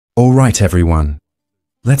All right, everyone.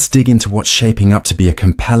 Let's dig into what's shaping up to be a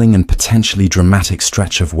compelling and potentially dramatic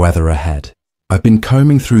stretch of weather ahead. I've been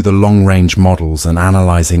combing through the long-range models and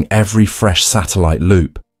analyzing every fresh satellite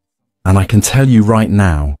loop, and I can tell you right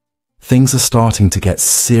now, things are starting to get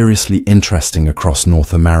seriously interesting across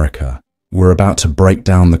North America. We're about to break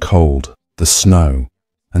down the cold, the snow,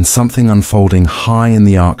 and something unfolding high in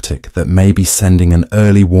the Arctic that may be sending an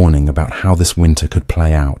early warning about how this winter could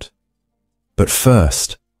play out. But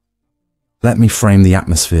first, let me frame the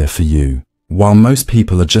atmosphere for you. While most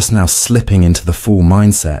people are just now slipping into the fall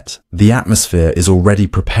mindset, the atmosphere is already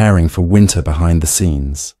preparing for winter behind the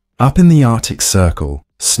scenes. Up in the Arctic Circle,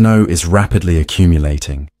 snow is rapidly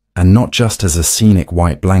accumulating, and not just as a scenic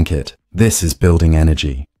white blanket, this is building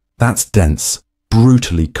energy. That's dense,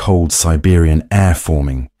 brutally cold Siberian air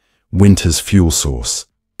forming, winter's fuel source,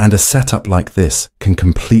 and a setup like this can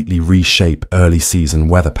completely reshape early season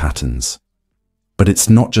weather patterns. But it's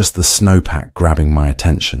not just the snowpack grabbing my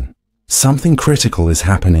attention. Something critical is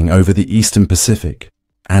happening over the Eastern Pacific,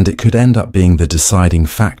 and it could end up being the deciding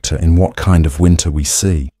factor in what kind of winter we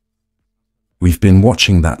see. We've been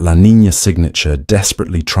watching that La Niña signature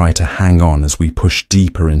desperately try to hang on as we push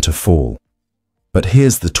deeper into fall. But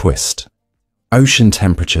here's the twist. Ocean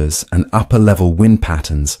temperatures and upper-level wind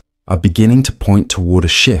patterns are beginning to point toward a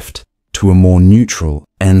shift to a more neutral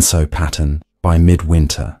ENSO pattern by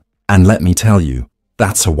midwinter. And let me tell you,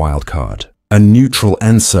 that's a wild card. A neutral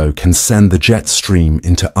ENSO can send the jet stream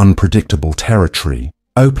into unpredictable territory,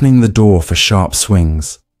 opening the door for sharp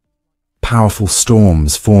swings, powerful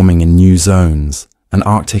storms forming in new zones, and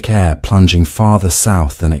Arctic air plunging farther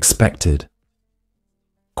south than expected.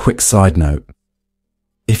 Quick side note.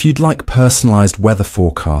 If you'd like personalized weather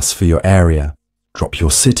forecasts for your area, drop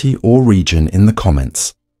your city or region in the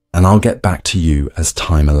comments, and I'll get back to you as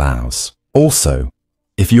time allows. Also,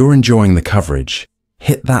 if you're enjoying the coverage,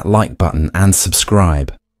 hit that like button and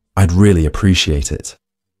subscribe. I'd really appreciate it.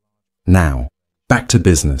 Now, back to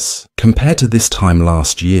business. Compared to this time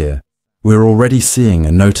last year, we're already seeing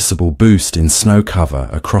a noticeable boost in snow cover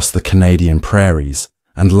across the Canadian prairies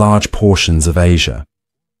and large portions of Asia.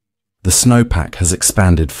 The snowpack has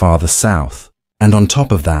expanded farther south, and on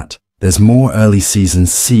top of that, there's more early season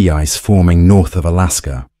sea ice forming north of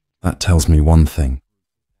Alaska. That tells me one thing.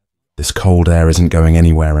 This cold air isn't going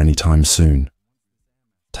anywhere anytime soon.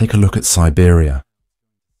 Take a look at Siberia.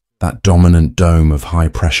 That dominant dome of high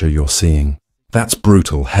pressure you're seeing. That's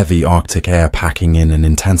brutal, heavy Arctic air packing in and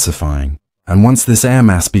intensifying. And once this air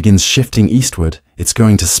mass begins shifting eastward, it's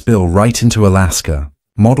going to spill right into Alaska.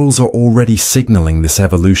 Models are already signaling this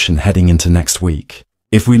evolution heading into next week.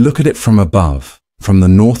 If we look at it from above, from the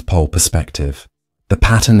North Pole perspective, the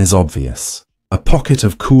pattern is obvious. A pocket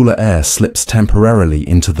of cooler air slips temporarily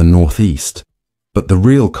into the northeast, but the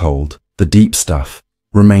real cold, the deep stuff,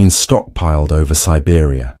 remains stockpiled over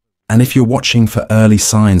Siberia. And if you're watching for early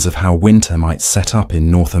signs of how winter might set up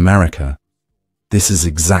in North America, this is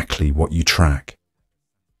exactly what you track.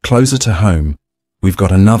 Closer to home, we've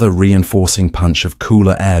got another reinforcing punch of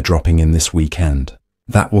cooler air dropping in this weekend.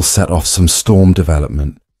 That will set off some storm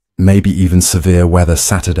development, maybe even severe weather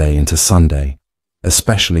Saturday into Sunday,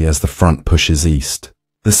 especially as the front pushes east.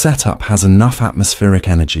 The setup has enough atmospheric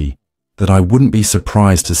energy that I wouldn't be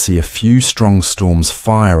surprised to see a few strong storms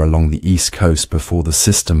fire along the east coast before the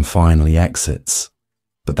system finally exits.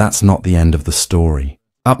 But that's not the end of the story.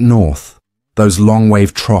 Up north, those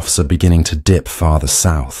long-wave troughs are beginning to dip farther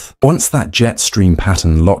south. Once that jet stream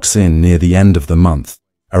pattern locks in near the end of the month,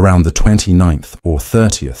 around the 29th or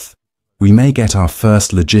 30th, we may get our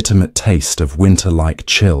first legitimate taste of winter-like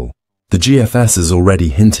chill. The GFS is already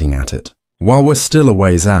hinting at it. While we're still a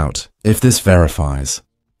ways out, if this verifies,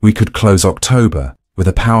 we could close October with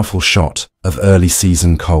a powerful shot of early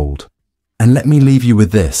season cold. And let me leave you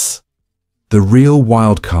with this. The real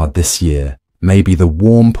wildcard this year may be the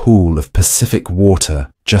warm pool of Pacific water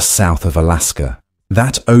just south of Alaska.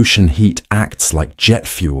 That ocean heat acts like jet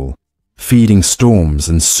fuel, feeding storms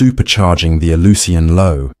and supercharging the Aleutian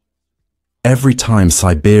low. Every time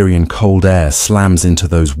Siberian cold air slams into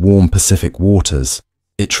those warm Pacific waters,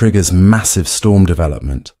 it triggers massive storm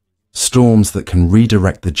development. Storms that can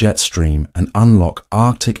redirect the jet stream and unlock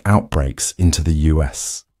Arctic outbreaks into the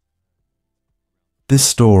US. This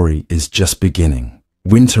story is just beginning.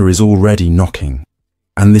 Winter is already knocking,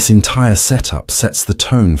 and this entire setup sets the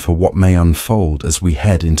tone for what may unfold as we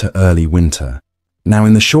head into early winter. Now,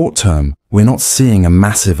 in the short term, we're not seeing a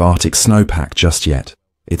massive Arctic snowpack just yet.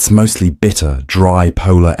 It's mostly bitter, dry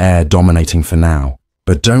polar air dominating for now.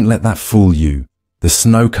 But don't let that fool you. The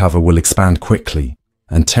snow cover will expand quickly,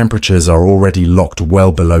 and temperatures are already locked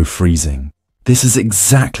well below freezing. This is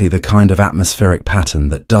exactly the kind of atmospheric pattern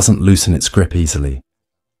that doesn't loosen its grip easily.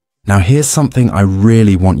 Now here's something I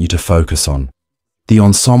really want you to focus on. The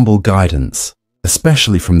ensemble guidance,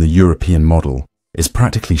 especially from the European model, is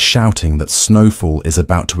practically shouting that snowfall is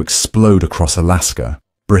about to explode across Alaska,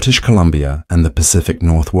 British Columbia, and the Pacific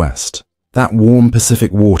Northwest. That warm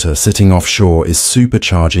Pacific water sitting offshore is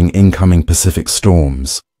supercharging incoming Pacific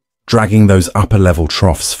storms, dragging those upper-level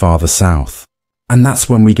troughs farther south. And that's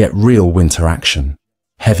when we get real winter action.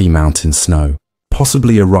 Heavy mountain snow,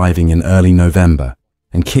 possibly arriving in early November,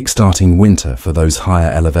 and kickstarting winter for those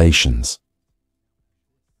higher elevations.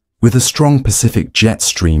 With a strong Pacific jet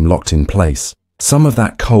stream locked in place, some of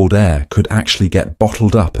that cold air could actually get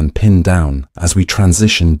bottled up and pinned down as we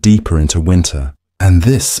transition deeper into winter. And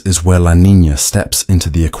this is where La Niña steps into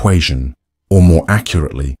the equation, or more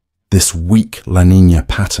accurately, this weak La Niña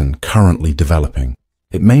pattern currently developing.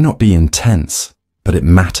 It may not be intense, but it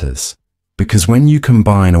matters, because when you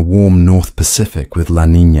combine a warm North Pacific with La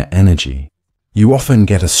Niña energy, you often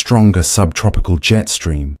get a stronger subtropical jet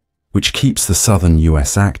stream, which keeps the southern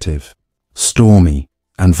US active, stormy,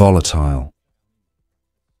 and volatile.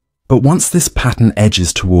 But once this pattern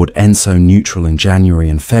edges toward ENSO neutral in January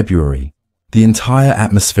and February, the entire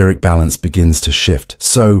atmospheric balance begins to shift.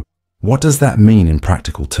 So, what does that mean in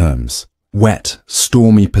practical terms? Wet,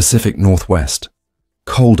 stormy Pacific Northwest,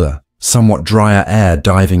 colder, somewhat drier air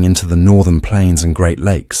diving into the northern plains and Great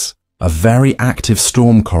Lakes, a very active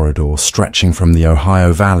storm corridor stretching from the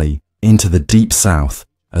Ohio Valley into the deep south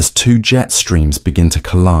as two jet streams begin to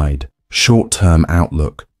collide. Short-term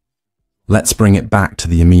outlook. Let's bring it back to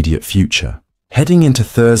the immediate future. Heading into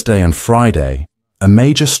Thursday and Friday, a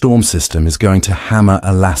major storm system is going to hammer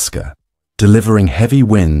Alaska, delivering heavy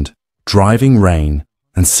wind, driving rain,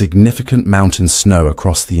 and significant mountain snow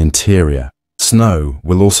across the interior. Snow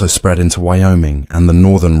will also spread into Wyoming and the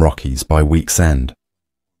northern Rockies by week's end.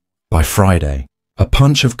 By Friday, a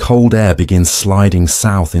punch of cold air begins sliding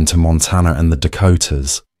south into Montana and the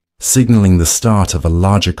Dakotas, signaling the start of a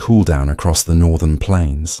larger cooldown across the northern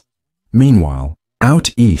plains. Meanwhile,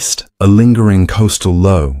 out east, a lingering coastal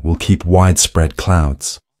low will keep widespread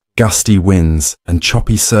clouds, gusty winds, and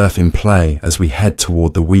choppy surf in play as we head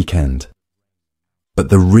toward the weekend. But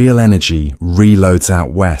the real energy reloads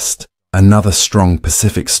out west. Another strong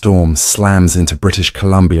Pacific storm slams into British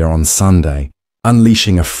Columbia on Sunday,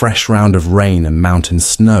 unleashing a fresh round of rain and mountain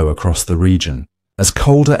snow across the region. As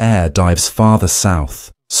colder air dives farther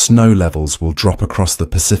south, snow levels will drop across the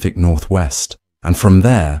Pacific Northwest, and from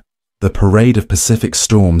there, the parade of Pacific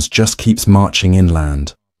storms just keeps marching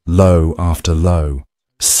inland, low after low,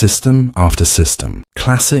 system after system.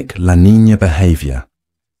 Classic La Niña behavior.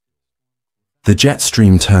 The jet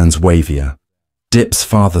stream turns wavier, dips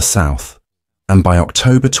farther south, and by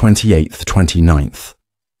October 28th, 29th,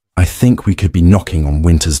 I think we could be knocking on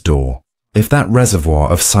winter's door. If that reservoir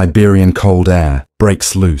of Siberian cold air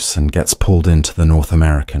breaks loose and gets pulled into the North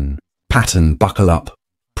American pattern, buckle up,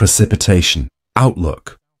 precipitation,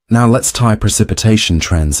 outlook. Now let's tie precipitation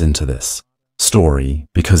trends into this story,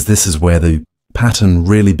 because this is where the pattern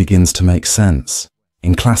really begins to make sense.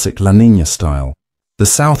 In classic La Niña style, the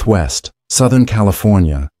Southwest, Southern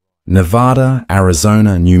California, Nevada,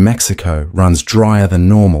 Arizona, New Mexico runs drier than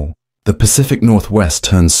normal. The Pacific Northwest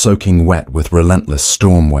turns soaking wet with relentless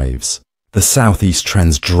storm waves. The Southeast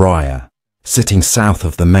trends drier, sitting south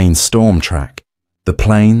of the main storm track. The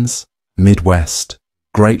Plains, Midwest,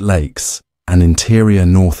 Great Lakes, and interior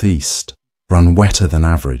Northeast run wetter than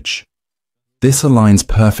average. This aligns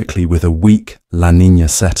perfectly with a weak La Niña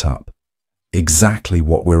setup, exactly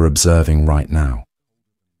what we're observing right now.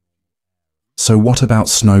 So what about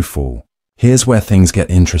snowfall? Here's where things get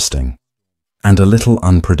interesting and a little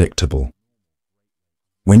unpredictable.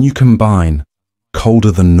 When you combine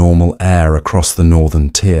colder than normal air across the northern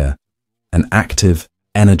tier, an active,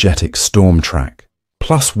 energetic storm track,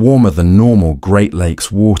 plus warmer than normal Great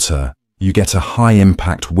Lakes water, you get a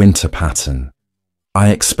high-impact winter pattern.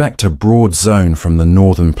 I expect a broad zone from the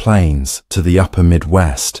northern plains to the upper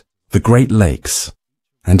Midwest, the Great Lakes,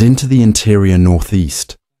 and into the interior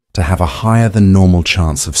Northeast to have a higher than normal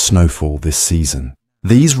chance of snowfall this season.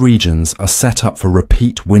 These regions are set up for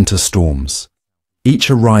repeat winter storms, each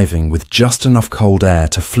arriving with just enough cold air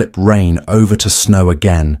to flip rain over to snow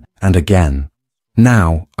again and again.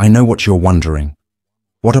 Now, I know what you're wondering.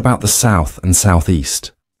 What about the South and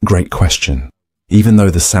Southeast? Great question. Even though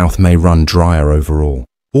the South may run drier overall,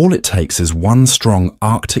 all it takes is one strong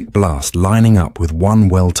Arctic blast lining up with one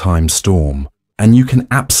well-timed storm, and you can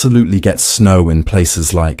absolutely get snow in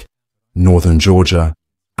places like northern Georgia,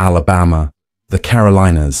 Alabama, the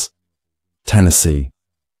Carolinas, Tennessee.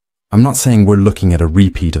 I'm not saying we're looking at a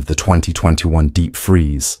repeat of the 2021 deep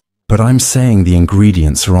freeze, but I'm saying the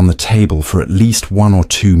ingredients are on the table for at least 1 or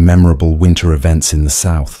 2 memorable winter events in the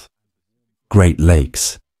south. Great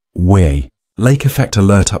Lakes. Lake effect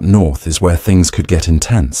alert up north is where things could get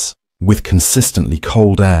intense, with consistently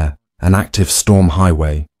cold air, an active storm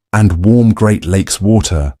highway, and warm Great Lakes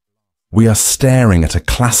water. We are staring at a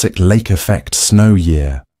classic lake effect snow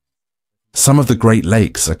year. Some of the Great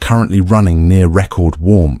Lakes are currently running near record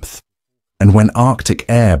warmth, and when Arctic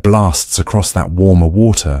air blasts across that warmer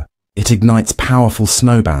water, it ignites powerful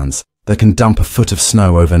snowbands that can dump a foot of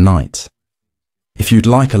snow overnight. If you'd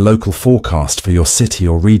like a local forecast for your city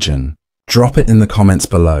or region, drop it in the comments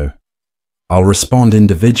below. I'll respond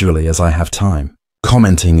individually as I have time.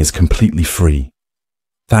 Commenting is completely free.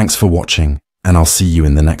 Thanks for watching, and I'll see you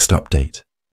in the next update.